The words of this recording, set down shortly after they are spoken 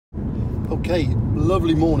Okay,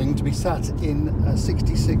 lovely morning to be sat in a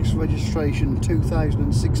 66 registration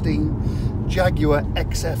 2016 Jaguar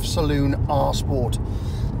XF Saloon R Sport.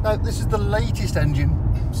 Now this is the latest engine,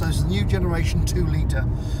 so this is the new generation 2 litre,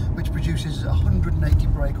 which produces 180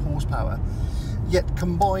 brake horsepower, yet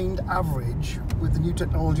combined average with the new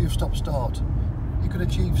technology of stop-start, you can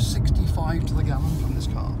achieve 65 to the gallon from this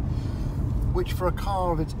car, which for a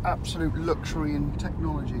car of its absolute luxury and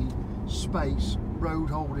technology, space, road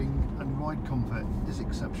holding and ride comfort is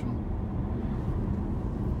exceptional.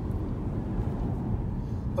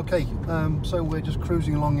 Okay, so we're just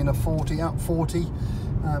cruising along in a 40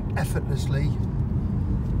 effortlessly.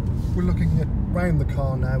 We're looking at round the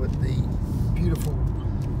car now at the beautiful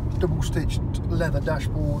double stitched leather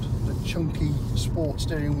dashboard, the chunky sport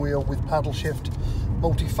steering wheel with paddle shift,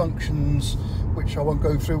 multi-functions, which I won't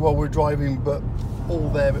go through while we're driving, but all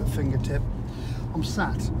there at fingertip. I'm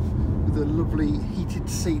sat with the lovely heated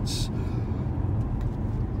seats,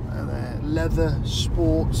 leather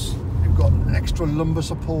sports. You've got extra lumbar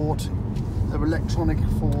support. They're electronic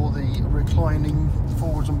for the reclining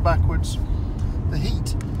forwards and backwards. The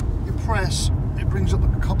heat, you press, it brings up the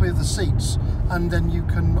copy of the seats, and then you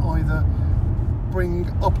can either bring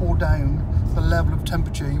up or down the level of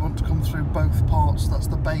temperature you want to come through both parts. That's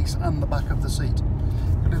the base and the back of the seat.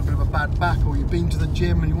 A little bit of a bad back, or you've been to the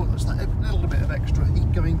gym and you want a little bit of extra heat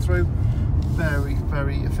going through. Very,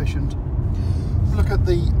 very efficient. Look at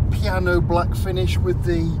the piano black finish with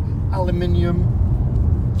the aluminium.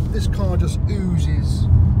 This car just oozes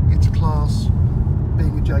its class,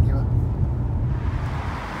 being a Jaguar.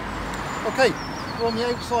 Okay, we're on the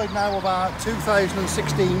outside now of our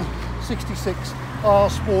 2016 66 R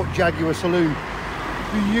Sport Jaguar Saloon.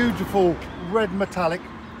 Beautiful red metallic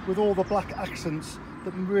with all the black accents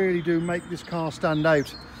that really do make this car stand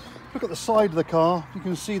out. Look at the side of the car, you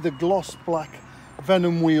can see the gloss black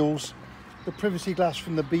Venom wheels, the privacy glass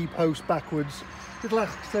from the B-post backwards, little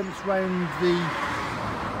accents round the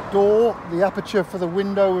door, the aperture for the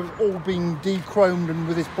window have all been de-chromed, and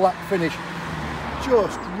with this black finish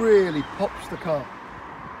just really pops the car.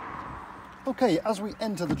 Okay, as we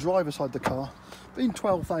enter the driver's side of the car, being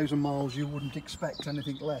 12,000 miles you wouldn't expect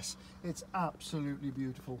anything less. It's absolutely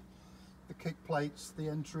beautiful. The kick plates, the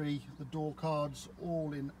entry, the door cards,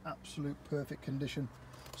 all in absolute perfect condition.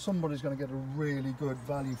 Somebody's going to get a really good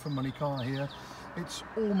value for money car here. It's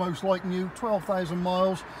almost like new, 12,000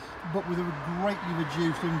 miles, but with a greatly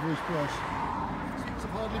reduced invoice price. Seats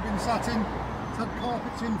have hardly been sat in. It's had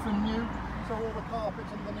carpets in from new, so all the carpets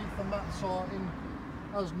underneath the mats are in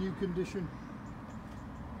as new condition.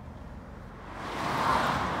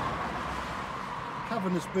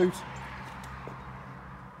 Cavernous boot,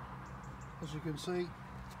 as you can see.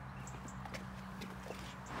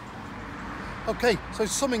 Okay, so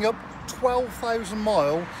summing up, 12,000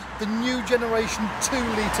 mile, the new generation 2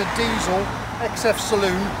 litre diesel XF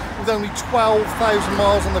Saloon with only 12,000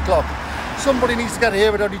 miles on the clock. Somebody needs to get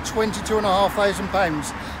here at only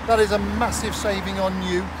 £22,500. That is a massive saving on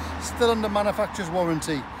new, still under manufacturer's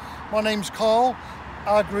warranty. My name's Carl,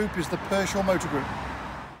 our group is the Pershore Motor Group.